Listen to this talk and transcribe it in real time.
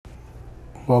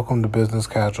Welcome to Business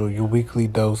Casual, your weekly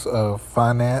dose of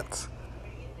finance,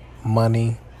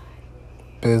 money,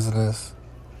 business,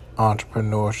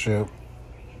 entrepreneurship,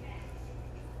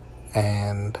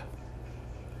 and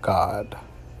God.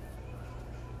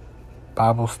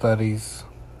 Bible studies,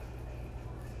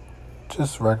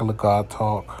 just regular God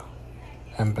talk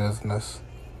and business.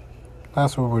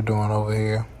 That's what we're doing over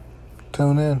here.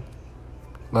 Tune in.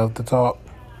 Love to talk.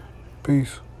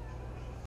 Peace.